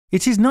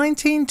It is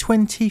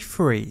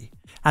 1923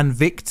 and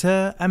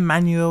Victor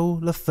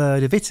Emmanuel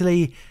III of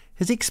Italy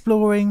is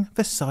exploring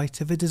the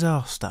site of a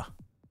disaster.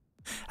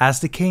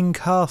 As the king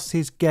casts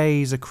his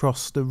gaze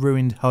across the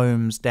ruined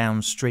homes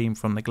downstream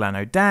from the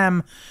Gleno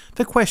Dam,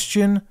 the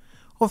question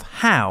of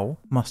how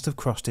must have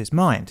crossed his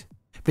mind.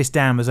 This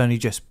dam was only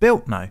just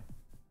built now.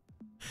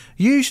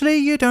 Usually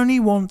you'd only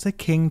want a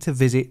king to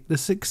visit the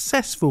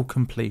successful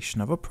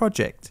completion of a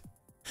project.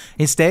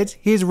 Instead,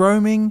 he is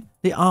roaming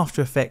the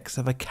after effects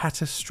of a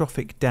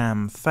catastrophic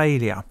dam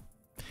failure.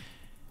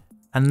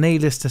 And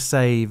needless to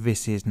say,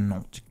 this is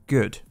not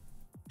good.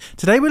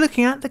 Today we're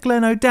looking at the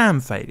Gleno Dam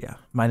failure.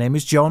 My name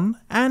is John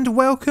and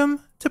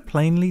welcome to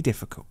Plainly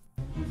Difficult.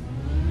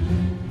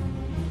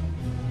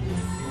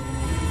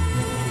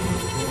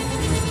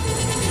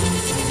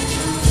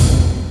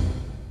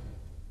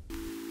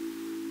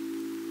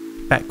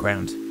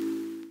 Background.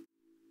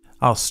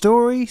 Our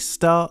story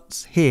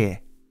starts here,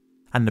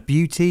 and the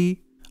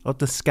beauty of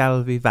the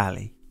Scalvi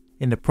Valley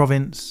in the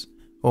province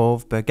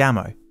of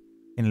Bergamo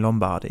in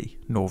Lombardy,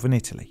 northern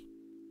Italy.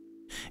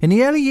 In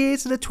the early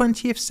years of the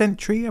 20th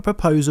century, a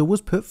proposal was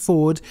put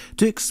forward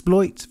to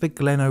exploit the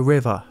Gleno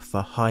River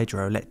for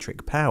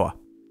hydroelectric power.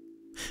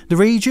 The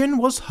region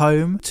was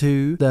home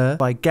to the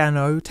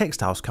Vigano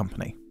Textiles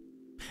Company,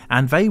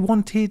 and they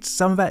wanted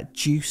some of that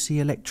juicy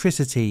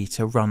electricity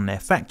to run their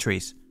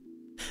factories.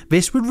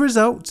 This would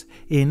result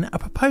in a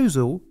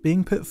proposal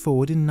being put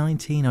forward in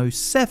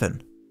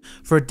 1907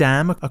 for a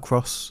dam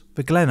across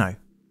the Gleno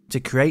to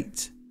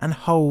create and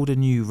hold a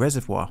new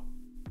reservoir.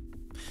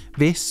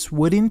 This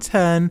would in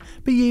turn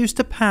be used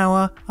to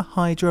power a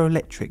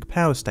hydroelectric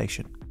power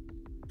station.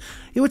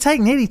 It would take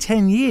nearly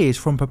 10 years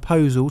from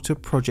proposal to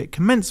project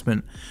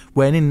commencement,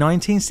 when in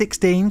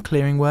 1916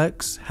 clearing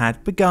works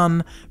had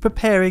begun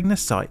preparing the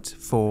site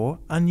for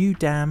a new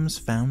dam's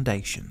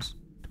foundations.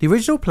 The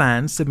original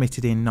plans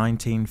submitted in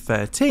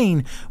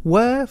 1913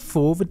 were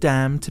for the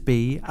dam to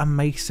be a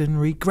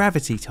masonry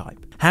gravity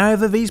type.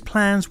 However, these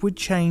plans would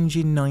change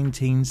in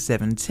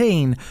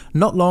 1917,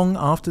 not long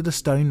after the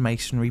stone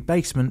masonry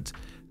basement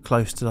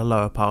close to the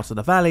lower part of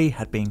the valley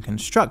had been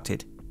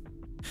constructed.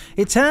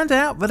 It turned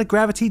out that a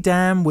gravity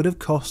dam would have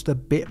cost a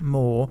bit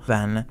more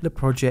than the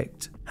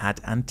project had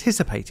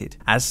anticipated.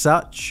 As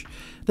such,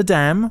 the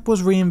dam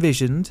was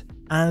re-envisioned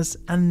as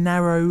a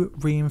narrow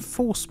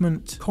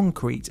reinforcement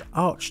concrete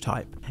arch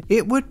type.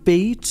 It would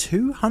be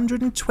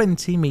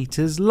 220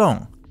 metres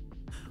long,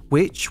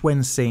 which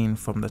when seen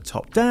from the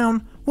top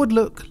down would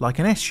look like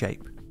an S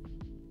shape.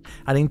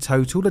 And in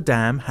total the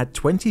dam had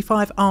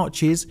 25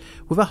 arches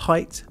with a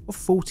height of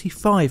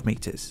 45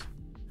 metres.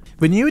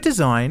 The newer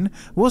design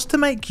was to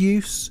make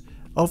use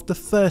of the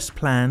first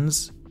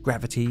plan's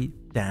gravity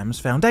dam's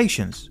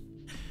foundations.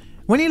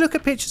 When you look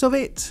at pictures of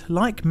it,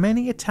 like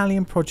many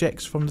Italian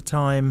projects from the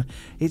time,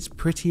 it's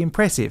pretty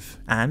impressive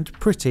and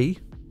pretty.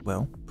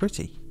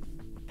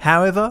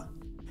 However,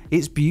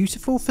 its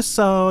beautiful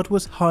facade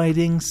was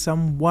hiding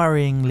some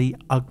worryingly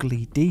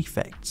ugly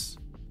defects.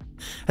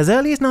 As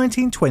early as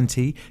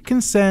 1920,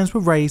 concerns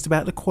were raised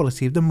about the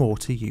quality of the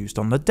mortar used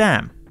on the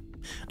dam.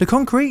 The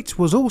concrete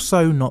was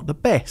also not the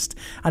best,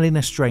 and in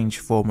a strange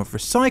form of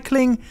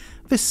recycling,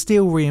 the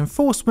steel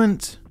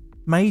reinforcement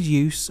made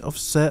use of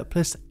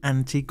surplus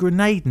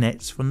anti-grenade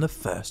nets from the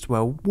First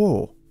World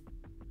War.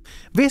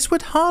 This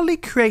would hardly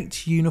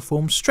create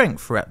uniform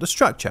strength throughout the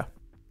structure.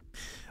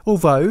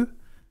 Although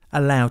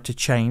allowed to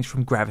change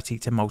from gravity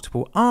to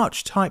multiple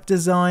arch type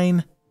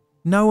design,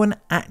 no one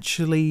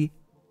actually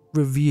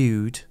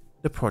reviewed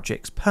the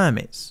project's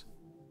permits.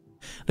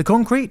 The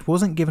concrete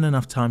wasn't given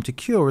enough time to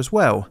cure as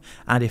well,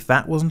 and if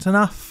that wasn't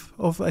enough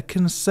of a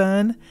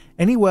concern,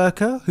 any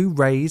worker who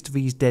raised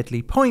these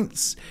deadly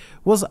points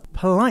was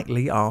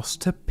politely asked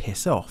to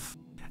piss off.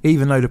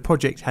 Even though the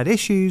project had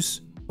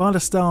issues, by the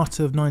start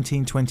of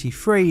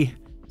 1923,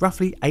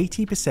 roughly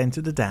 80%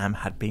 of the dam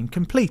had been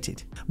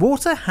completed.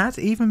 Water had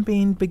even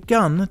been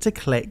begun to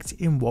collect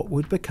in what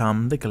would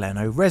become the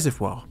Gleno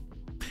Reservoir,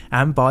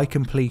 and by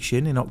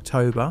completion in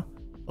October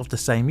of the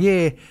same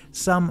year,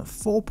 some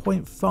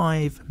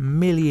 4.5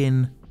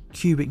 million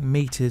cubic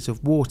meters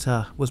of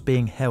water was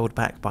being held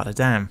back by the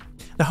dam.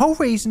 The whole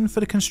reason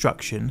for the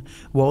construction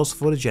was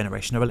for the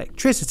generation of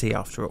electricity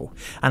after all,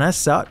 and as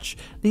such,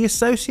 the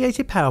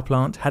associated power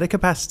plant had a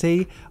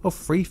capacity of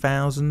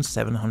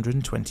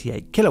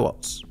 3,728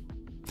 kilowatts.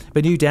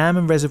 The new dam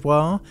and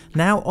reservoir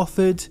now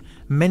offered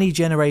many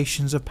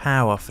generations of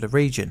power for the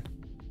region.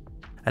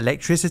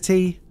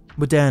 Electricity,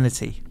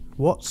 modernity,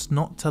 what's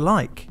not to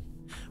like?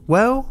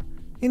 Well,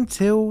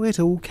 until it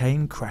all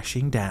came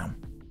crashing down.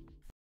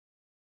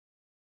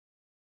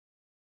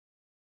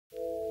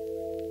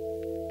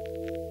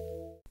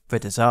 The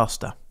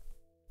disaster.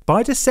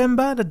 By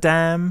December, the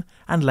dam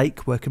and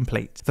lake were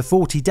complete. For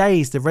 40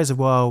 days, the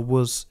reservoir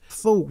was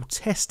full,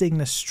 testing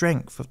the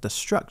strength of the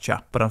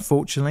structure. But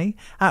unfortunately,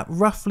 at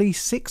roughly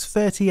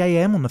 6:30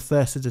 AM on the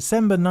 1st of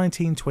December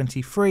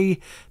 1923,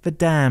 the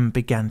dam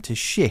began to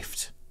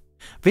shift.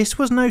 This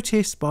was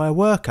noticed by a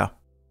worker.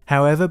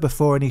 However,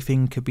 before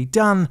anything could be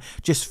done,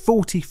 just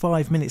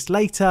 45 minutes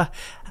later,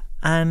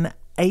 an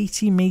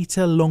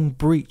 80-metre long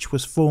breach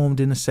was formed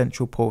in the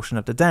central portion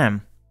of the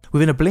dam.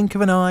 Within a blink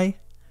of an eye,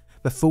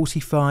 the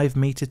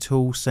 45-metre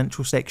tall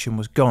central section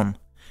was gone,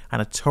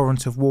 and a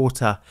torrent of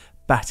water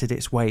battered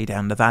its way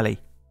down the valley.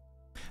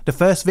 The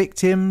first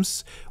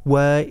victims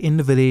were in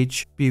the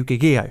village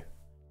Bugigio,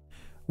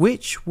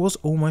 which was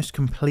almost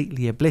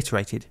completely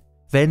obliterated.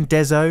 Then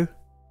Dezo,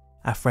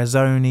 a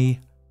frazione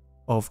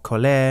of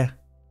Coller,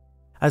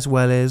 as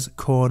well as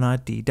Corna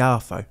di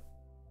Darfo.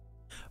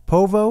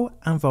 Polvo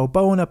and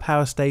Valbona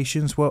power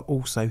stations were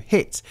also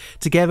hit,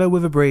 together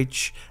with a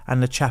bridge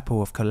and the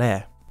chapel of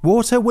Coller.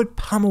 Water would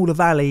pummel the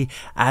valley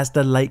as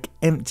the lake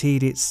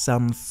emptied its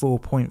some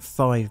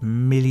 4.5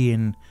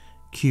 million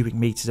cubic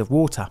metres of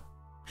water.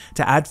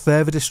 To add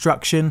further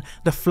destruction,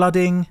 the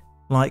flooding,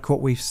 like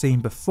what we've seen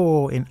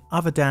before in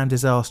other dam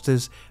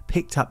disasters,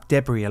 picked up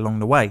debris along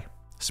the way,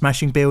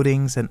 smashing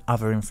buildings and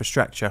other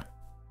infrastructure.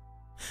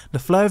 The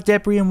flow of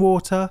debris and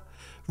water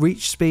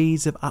reached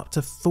speeds of up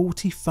to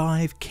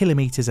 45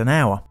 kilometres an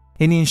hour.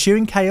 In the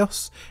ensuing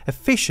chaos,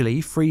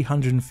 officially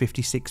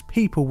 356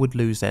 people would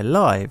lose their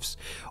lives,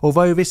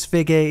 although this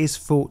figure is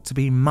thought to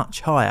be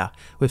much higher,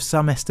 with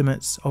some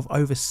estimates of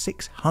over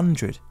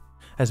 600,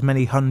 as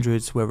many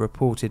hundreds were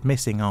reported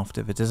missing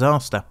after the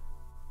disaster.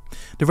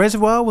 The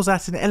reservoir was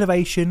at an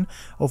elevation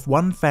of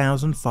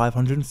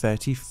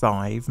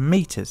 1,535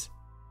 metres,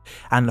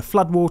 and the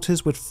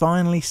floodwaters would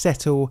finally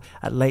settle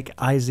at Lake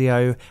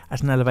Iseo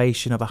at an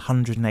elevation of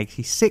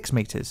 186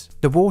 metres.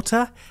 The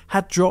water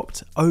had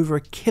dropped over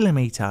a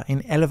kilometre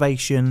in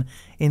elevation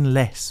in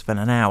less than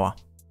an hour.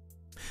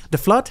 The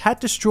flood had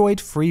destroyed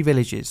 3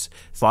 villages,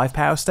 5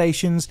 power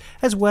stations,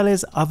 as well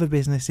as other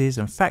businesses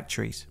and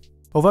factories.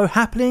 Although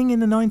happening in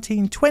the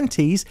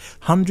 1920s,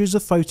 hundreds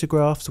of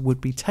photographs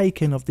would be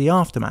taken of the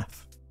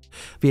aftermath.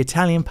 The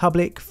Italian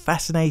public,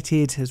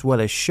 fascinated as well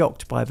as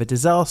shocked by the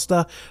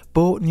disaster,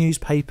 bought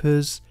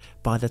newspapers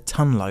by the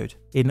tonload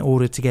in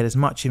order to get as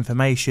much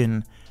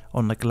information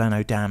on the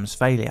Gleno Dam's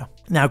failure.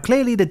 Now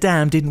clearly the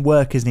dam didn't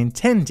work as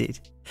intended,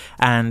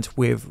 and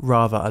with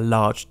rather a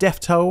large death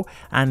toll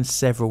and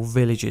several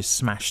villages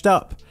smashed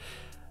up,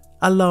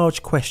 a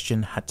large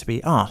question had to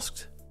be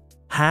asked.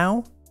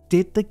 How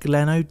did the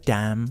Gleno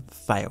Dam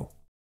fail?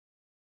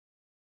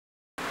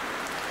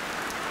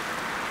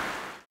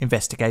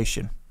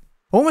 Investigation.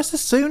 Almost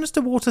as soon as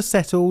the water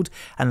settled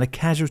and the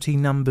casualty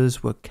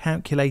numbers were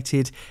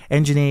calculated,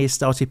 engineers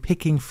started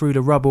picking through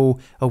the rubble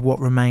of what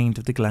remained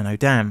of the Gleno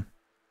Dam.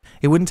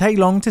 It wouldn't take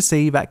long to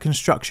see that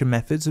construction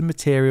methods and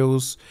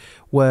materials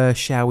were,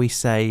 shall we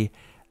say,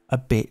 a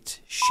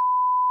bit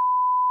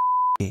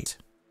shit.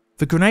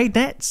 The grenade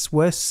nets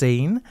were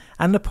seen,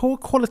 and the poor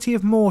quality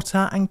of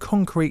mortar and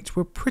concrete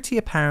were pretty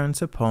apparent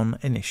upon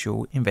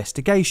initial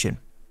investigation.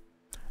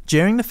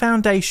 During the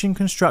foundation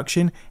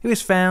construction, it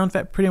was found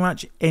that pretty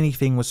much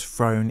anything was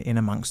thrown in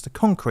amongst the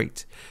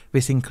concrete.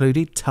 This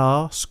included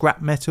tar,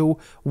 scrap metal,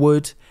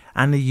 wood,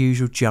 and the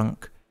usual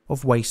junk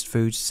of waste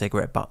foods,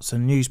 cigarette butts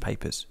and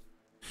newspapers.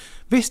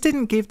 This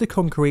didn't give the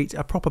concrete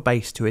a proper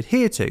base to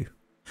adhere to.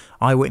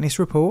 Eyewitness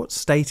reports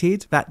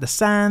stated that the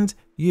sand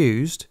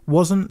used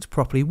wasn't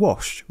properly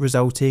washed,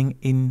 resulting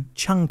in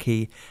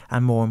chunky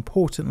and, more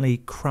importantly,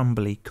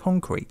 crumbly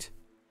concrete.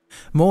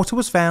 Mortar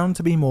was found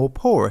to be more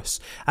porous,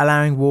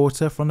 allowing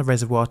water from the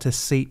reservoir to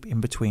seep in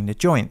between the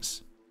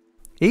joints.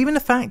 Even the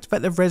fact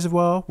that the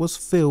reservoir was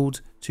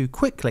filled too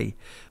quickly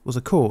was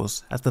a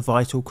cause, as the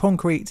vital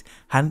concrete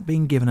hadn't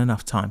been given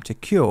enough time to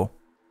cure.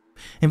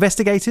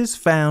 Investigators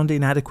found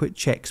inadequate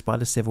checks by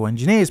the Civil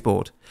Engineers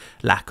Board,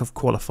 lack of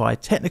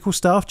qualified technical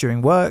staff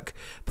during work,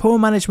 poor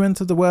management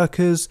of the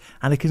workers,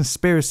 and a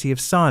conspiracy of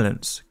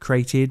silence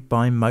created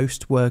by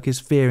most workers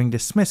fearing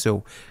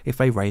dismissal if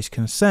they raised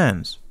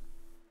concerns.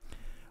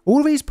 All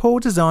of these poor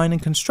design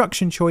and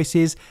construction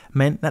choices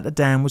meant that the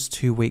dam was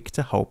too weak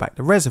to hold back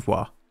the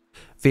reservoir.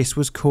 This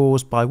was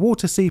caused by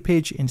water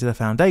seepage into the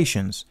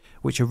foundations,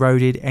 which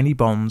eroded any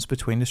bonds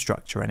between the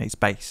structure and its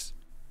base.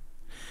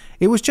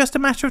 It was just a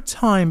matter of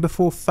time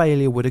before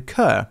failure would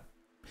occur.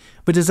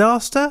 The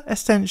disaster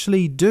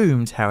essentially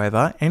doomed,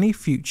 however, any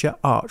future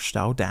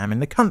arch-style dam in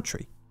the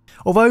country.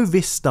 Although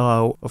this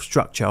style of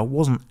structure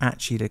wasn't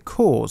actually the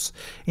cause,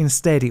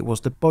 instead it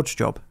was the bodge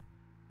job.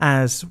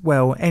 As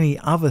well, any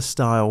other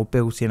style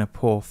built in a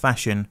poor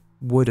fashion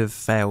would have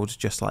failed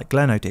just like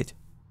Gleno did.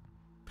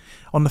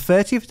 On the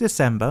 30th of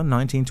December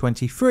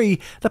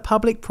 1923, the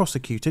public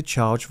prosecutor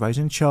charged those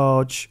in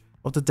charge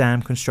of the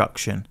dam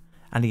construction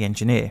and the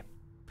engineer.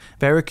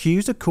 They were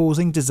accused of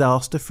causing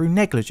disaster through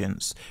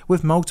negligence,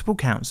 with multiple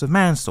counts of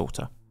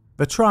manslaughter.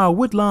 The trial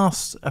would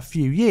last a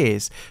few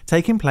years,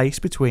 taking place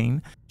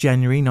between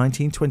January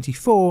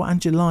 1924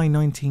 and July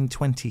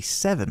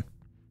 1927.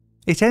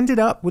 It ended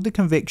up with the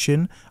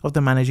conviction of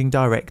the managing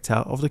director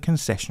of the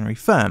concessionary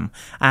firm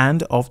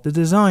and of the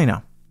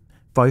designer.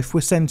 Both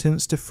were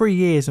sentenced to 3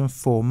 years and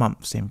 4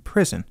 months in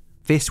prison.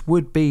 This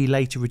would be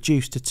later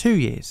reduced to 2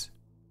 years.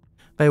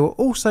 They were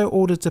also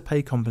ordered to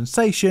pay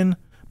compensation,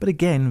 but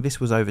again this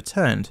was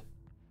overturned.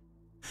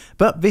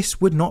 But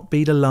this would not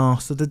be the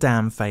last of the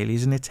dam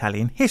failures in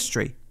Italian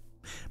history.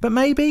 But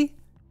maybe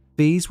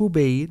These will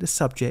be the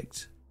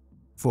subject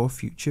for a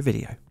future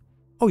video.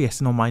 Oh yes,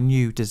 and on my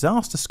new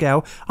disaster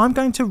scale, I'm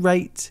going to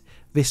rate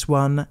this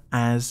one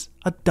as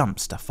a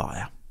dumpster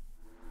fire.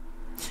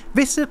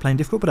 This is a Plain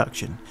Difficult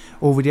production.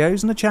 All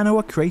videos on the channel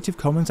are Creative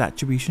Commons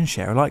Attribution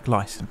Share Alike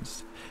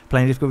licensed.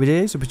 Plain Difficult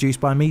videos are produced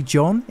by me,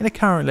 John, in a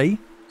currently,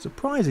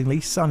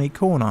 surprisingly sunny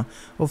corner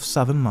of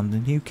southern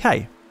London,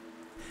 UK.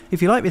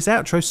 If you like this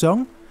outro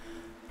song,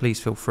 please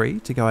feel free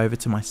to go over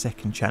to my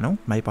second channel,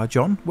 Made by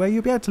John, where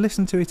you'll be able to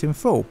listen to it in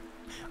full.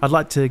 I'd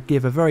like to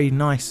give a very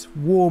nice,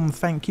 warm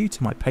thank you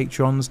to my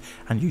patrons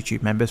and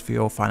YouTube members for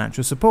your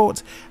financial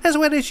support, as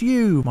well as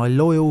you, my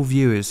loyal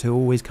viewers who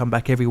always come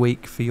back every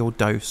week for your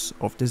dose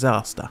of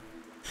disaster.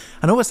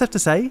 And all that's left to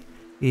say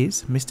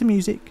is, Mr.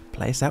 Music,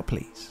 play us out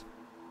please.